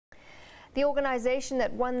The organization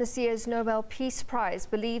that won this year's Nobel Peace Prize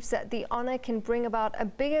believes that the honor can bring about a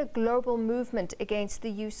bigger global movement against the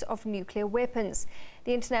use of nuclear weapons.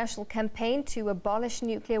 The international campaign to abolish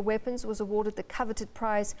nuclear weapons was awarded the coveted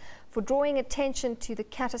prize for drawing attention to the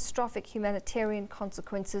catastrophic humanitarian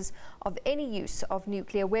consequences of any use of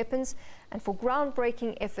nuclear weapons and for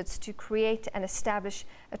groundbreaking efforts to create and establish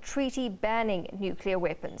a treaty banning nuclear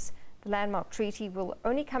weapons. The landmark treaty will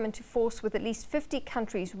only come into force with at least 50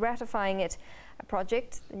 countries ratifying it, a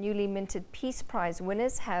project the newly minted Peace Prize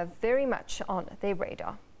winners have very much on their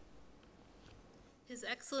radar. His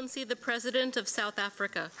Excellency the President of South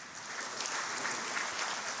Africa.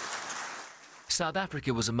 South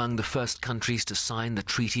Africa was among the first countries to sign the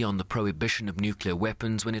Treaty on the Prohibition of Nuclear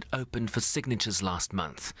Weapons when it opened for signatures last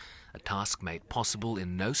month, a task made possible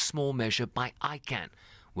in no small measure by ICAN,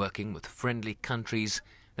 working with friendly countries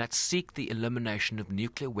that seek the elimination of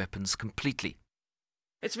nuclear weapons completely.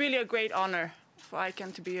 It's really a great honor for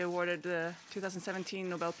ICAN to be awarded the 2017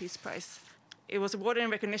 Nobel Peace Prize. It was awarded in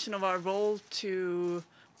recognition of our role to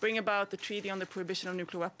bring about the Treaty on the Prohibition of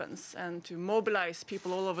Nuclear Weapons and to mobilize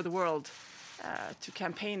people all over the world to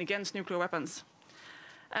campaign against nuclear weapons.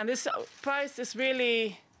 And this prize is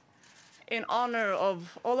really in honor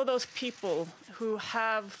of all of those people who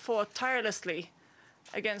have fought tirelessly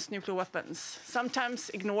against nuclear weapons, sometimes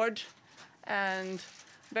ignored, and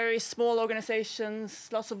very small organizations,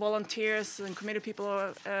 lots of volunteers and committed people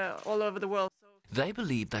all over the world. They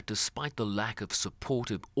believe that despite the lack of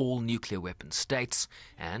support of all nuclear weapon states,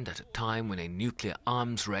 and at a time when a nuclear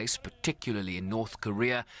arms race, particularly in North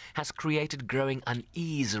Korea, has created growing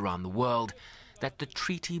unease around the world, that the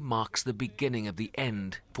treaty marks the beginning of the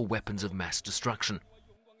end for weapons of mass destruction.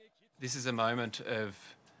 This is a moment of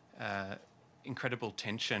incredible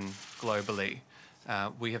tension globally.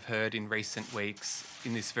 We have heard in recent weeks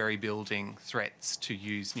in this very building threats to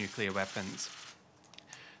use nuclear weapons.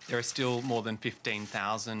 There are still more than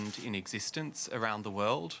 15,000 in existence around the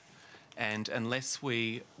world, and unless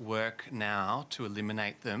we work now to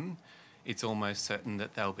eliminate them, it's almost certain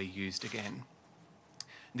that they'll be used again.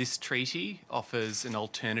 This treaty offers an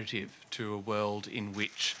alternative to a world in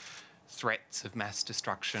which threats of mass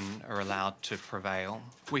destruction are allowed to prevail.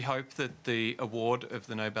 We hope that the award of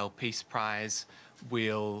the Nobel Peace Prize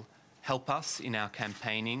will help us in our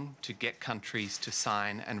campaigning to get countries to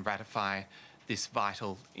sign and ratify this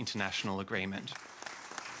vital international agreement.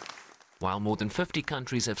 While more than 50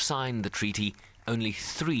 countries have signed the treaty, only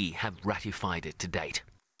 3 have ratified it to date.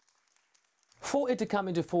 For it to come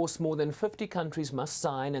into force, more than 50 countries must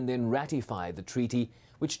sign and then ratify the treaty,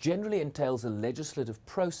 which generally entails a legislative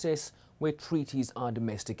process where treaties are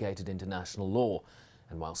domesticated into national law.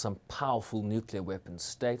 And while some powerful nuclear weapons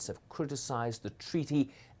states have criticized the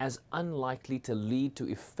treaty as unlikely to lead to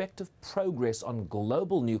effective progress on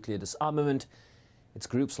global nuclear disarmament, it's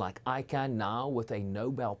groups like ICAN, now with a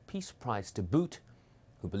Nobel Peace Prize to boot,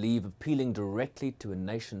 who believe appealing directly to a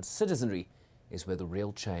nation's citizenry is where the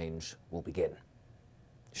real change will begin.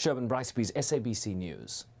 Bryce-Pease, SABC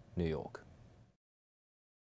News, New York.